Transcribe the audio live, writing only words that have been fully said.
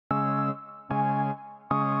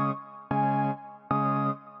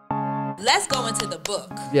let's go into the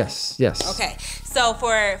book. Yes. Okay. So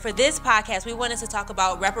for this podcast, we wanted to talk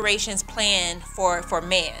about reparations plan for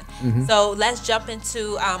man. So let's jump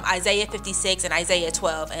into Isaiah 56 and Isaiah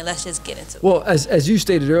 12, and let's just get into it. Well, as you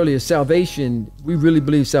stated earlier, salvation, we really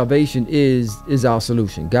believe salvation is our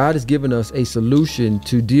solution. God has given us a solution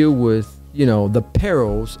to deal with, the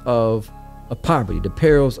perils of poverty, the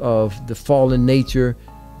perils of the fallen nature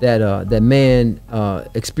that man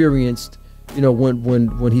experienced,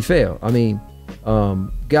 when he fell. I mean,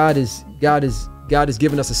 God has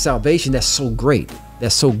given us a salvation that's so great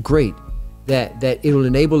that it will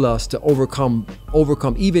enable us to overcome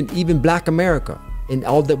even Black America and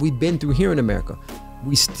all that we've been through here in America.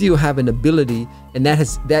 We still have an ability, and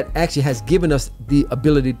that actually has given us the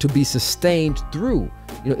ability to be sustained through.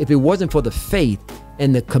 If it wasn't for the faith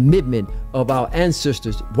and the commitment of our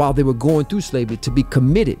ancestors while they were going through slavery, to be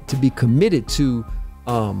committed to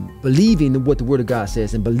believing in what the Word of God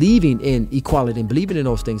says and believing in equality and believing in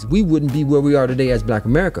those things, we wouldn't be where we are today as Black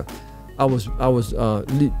America. I was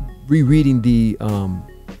rereading the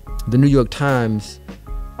New York Times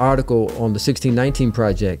article on the 1619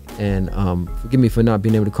 Project, and forgive me for not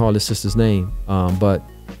being able to call this sister's name, but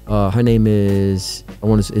her name is,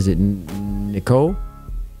 is it Nicole?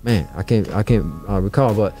 Man, I can't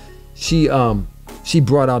recall, but she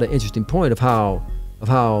brought out an interesting point of how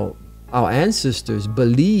our ancestors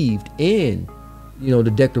believed in,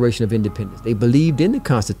 the Declaration of Independence. They believed in the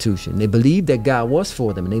Constitution. They believed that God was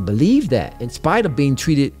for them, and they believed that in spite of being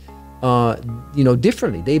treated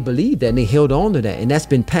differently. They believed that, and they held on to that, and that's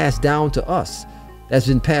been passed down to us. That's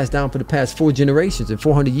been passed down for the past 4 generations and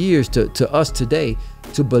 400 years to us today,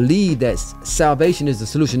 to believe that salvation is the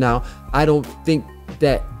solution. Now, I don't think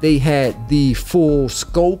that they had the full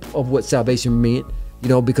scope of what salvation meant,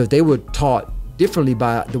 because they were taught differently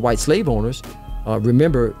by the white slave owners.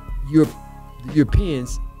 Remember, the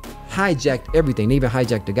Europeans hijacked everything. They even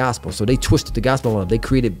hijacked the gospel. So they twisted the gospel up. They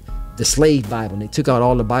created the slave Bible, and they took out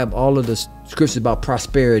all of the scriptures about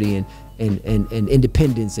prosperity and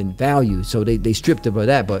independence and value. So they stripped of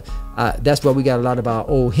that. But that's why we got a lot of our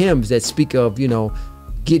old hymns that speak of,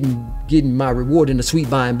 getting my reward in the sweet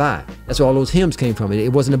by and by. That's where all those hymns came from.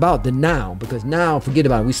 It wasn't about the now, because now, forget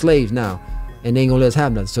about it, we slaves now, and they ain't gonna let us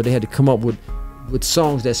have nothing. So they had to come up with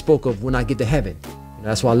songs that spoke of when I get to heaven.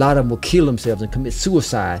 That's why a lot of them will kill themselves and commit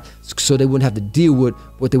suicide, so they wouldn't have to deal with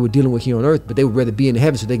what they were dealing with here on earth, but they would rather be in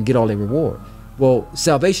heaven so they can get all their reward. Well,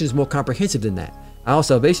 salvation is more comprehensive than that. Our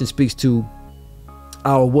salvation speaks to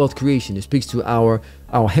our wealth creation. It speaks to our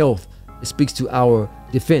health. It speaks to our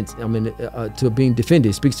defense. To being defended.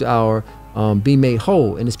 It speaks to our being made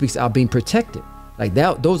whole, and it speaks to our being protected. Like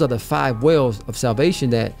that, those are the 5 wells of salvation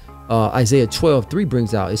that Isaiah 12:3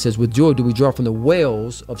 brings out. It says, "With joy do we draw from the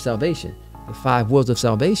wells of salvation." The 5 wells of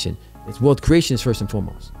salvation. It's wealth creation is first and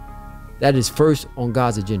foremost. That is first on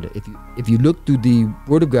God's agenda. If you look through the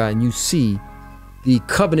Word of God and you see the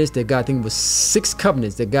covenants that God, I think it was 6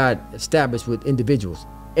 covenants that God established with individuals.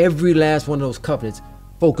 Every last one of those covenants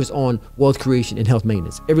focused on wealth creation and health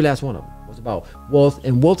maintenance. Every last one of them was about wealth,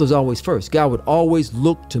 and wealth was always first. God would always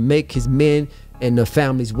look to make his men and their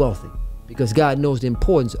families wealthy, because God knows the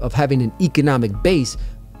importance of having an economic base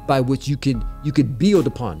by which you could build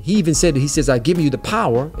upon. He even said, he says, I've given you the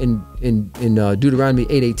power in Deuteronomy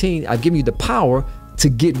 8:18, I've given you the power to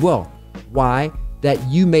get wealth. Why? That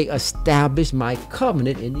you may establish my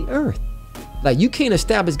covenant in the earth. Like, you can't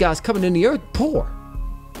establish God's covenant in the earth poor.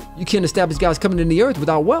 You can't establish God's covenant in the earth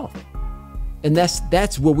without wealth. And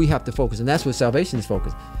that's where we have to focus, and that's where salvation is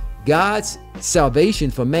focused. God's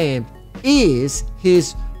salvation for man is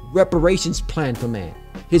his reparations plan for man,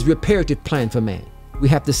 his reparative plan for man. We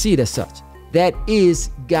have to see it as such. That is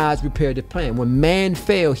God's reparative plan. When man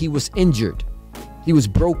fell, he was injured. He was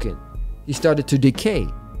broken. He started to decay.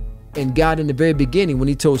 And God, in the very beginning, when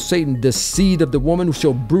he told Satan, the seed of the woman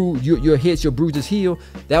shall bruise your head, shall bruise his heel,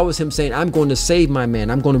 that was him saying, I'm going to save my man.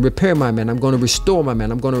 I'm going to repair my man. I'm going to restore my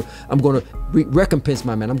man. I'm going to recompense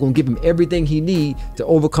my man. I'm going to give him everything he needs to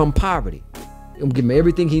overcome poverty. I'm going to give him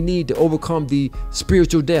everything he needs to overcome the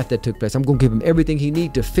spiritual death that took place. I'm going to give him everything he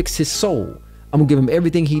needs to fix his soul. I'm going to give him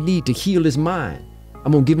everything he needs to heal his mind.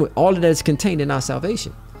 I'm going to give him all of that is contained in our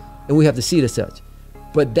salvation. And we have to see it as such.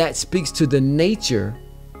 But that speaks to the nature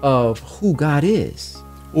of who God is.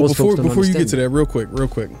 Well, before you get to that, real quick.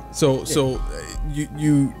 So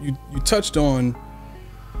you touched on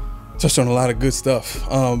a lot of good stuff.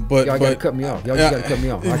 But y'all gotta cut me off. Y'all just gotta cut me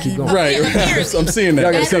off. I keep going. Right. I'm seeing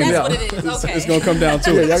that. That's what it is. Okay. It's gonna come down to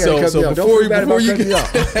it. So before you get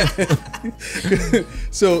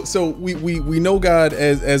so we know God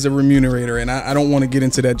as a remunerator, and I don't want to get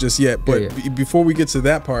into that just yet. But before we get to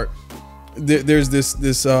that part, there's this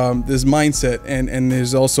mindset, and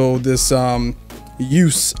there's also this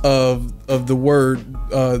use of the word.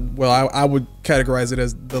 Well, I would categorize it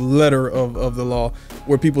as the letter of the law,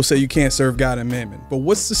 where people say you can't serve God and mammon. But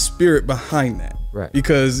what's the spirit behind that? Right.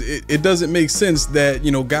 Because it doesn't make sense that,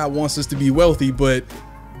 you know, God wants us to be wealthy, but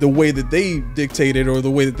the way that they dictate it or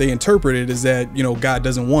the way that they interpret it is that, you know, God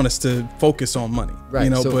doesn't want us to focus on money. Right. You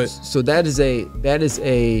know, so that is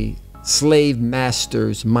a slave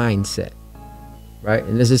master's mindset, right?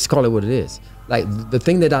 And let's just call it what it is. Like, the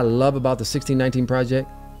thing that I love about the 1619 Project,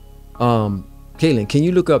 Kaylin, can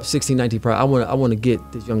you look up 1619 Project? I want to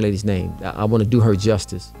get this young lady's name. I want to do her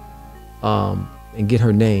justice, and get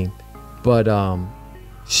her name. But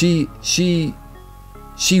she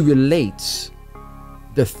relates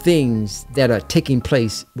the things that are taking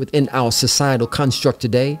place within our societal construct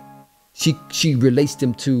today. She relates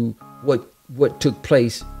them to what took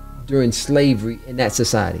place during slavery in that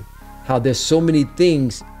society. How there's so many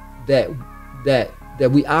things that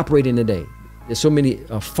we operate in today. There's so many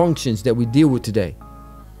functions that we deal with today.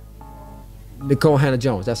 Nicole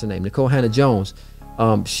Hannah-Jones, that's her name. Nicole Hannah-Jones.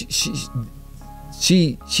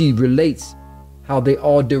 She relates how they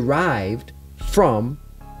all derived from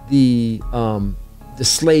the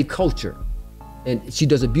slave culture, and she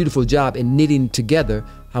does a beautiful job in knitting together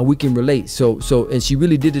how we can relate. So and she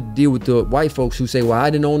really did deal with the white folks who say, well, I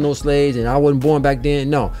didn't own no slaves and I wasn't born back then.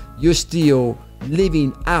 No, you're still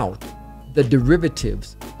living out the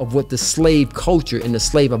derivatives of what the slave culture and the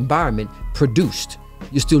slave environment produced.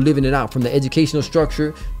 You're still living it out, from the educational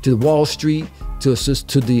structure to Wall Street to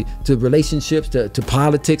relationships to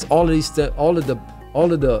politics. All of these all of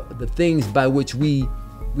the things by which we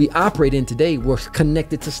operate in today were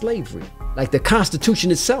connected to slavery. Like the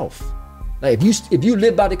Constitution itself. Like if you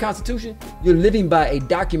live by the Constitution, you're living by a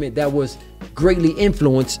document that was greatly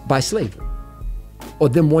influenced by slavery, or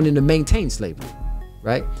them wanting to maintain slavery,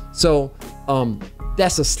 right? So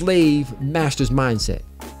that's a slave master's mindset.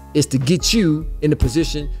 It's to get you in a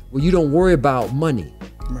position where you don't worry about money.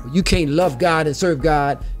 You can't love God and serve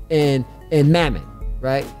God and mammon,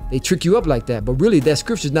 right? They trick you up like that, but really that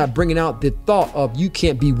scripture's not bringing out the thought of you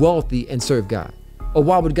can't be wealthy and serve God. Or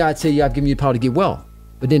why would God tell you I've given you the power to get wealth,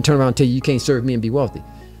 but then turn around and tell you you can't serve me and be wealthy?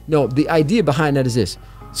 No, the idea behind that is this.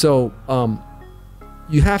 So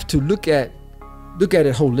you have to look at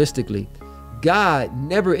it holistically. God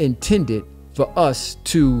never intended for us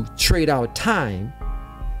to trade our time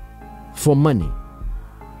for money,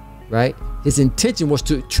 right? His intention was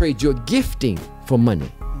to trade your gifting for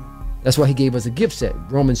money. That's why he gave us a gift set. 1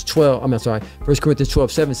 Corinthians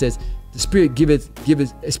 12:7 says, the Spirit giveth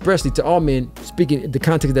expressly to all men. Speaking in the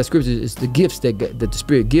context of that scripture, is the gifts that the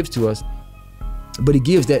Spirit gives to us. But he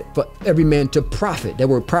gives that for every man to profit. That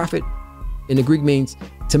word profit in the Greek means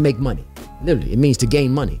to make money. Literally, it means to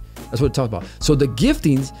gain money. That's what it talks about. So the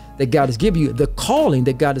giftings that God has given you, the calling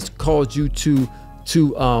that God has called you to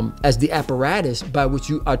as the apparatus by which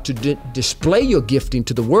you are to display your gifting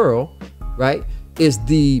to the world, right, is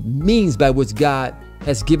the means by which God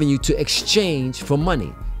has given you to exchange for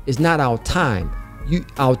money. It's not our time.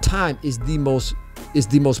 Our time is the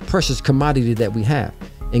most precious commodity that we have,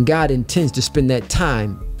 and God intends to spend that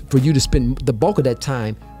time for you to spend the bulk of that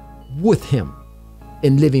time with Him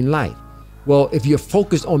in living life. Well, if you're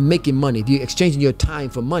focused on making money, if you're exchanging your time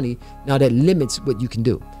for money, now that limits what you can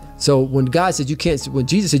do. So when Jesus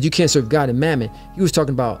said you can't serve God and mammon, he was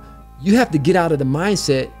talking about you have to get out of the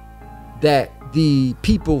mindset that the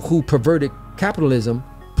people who perverted capitalism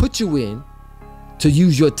put you in to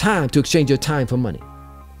use your time, to exchange your time for money.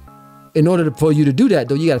 In order for you to do that,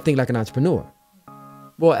 though, you got to think like an entrepreneur.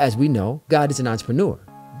 Well, as we know, God is an entrepreneur.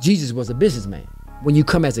 Jesus was a businessman. When you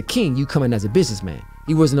come as a king, you come in as a businessman.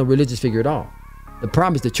 He wasn't a religious figure at all. The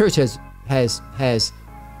problem is the church has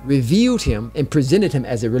revealed him and presented him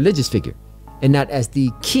as a religious figure and not as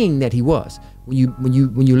the king that he was. When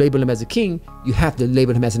you label him as a king, you have to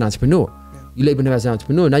label him as an entrepreneur. You label him as an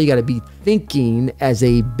entrepreneur. Now you got to be thinking as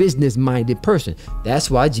a business-minded person.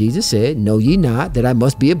 That's why Jesus said, "Know ye not that I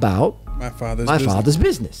must be about my Father's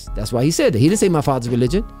business." That's why he said that. He didn't say my Father's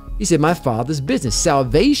religion. He said my Father's business.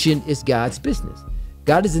 Salvation is God's business.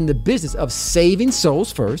 God is in the business of saving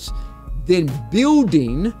souls first, then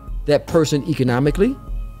building that person economically,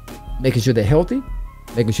 making sure they're healthy,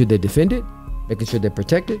 making sure they're defended, making sure they're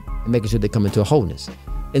protected, and making sure they come into a wholeness.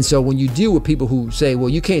 And so when you deal with people who say, well,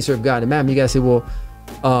 you can't serve God and mammon, you got to say, well,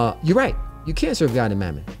 you're right. You can't serve God and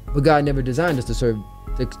mammon. But God never designed us to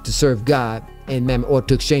serve God and mammon, or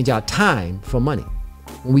to exchange our time for money.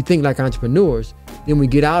 When we think like entrepreneurs, then we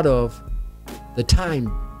get out of the time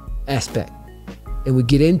aspect and we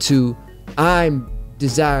get into I'm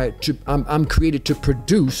created to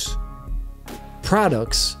produce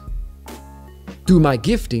products through my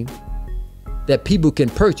gifting that people can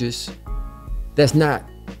purchase that's not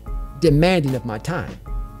demanding of my time.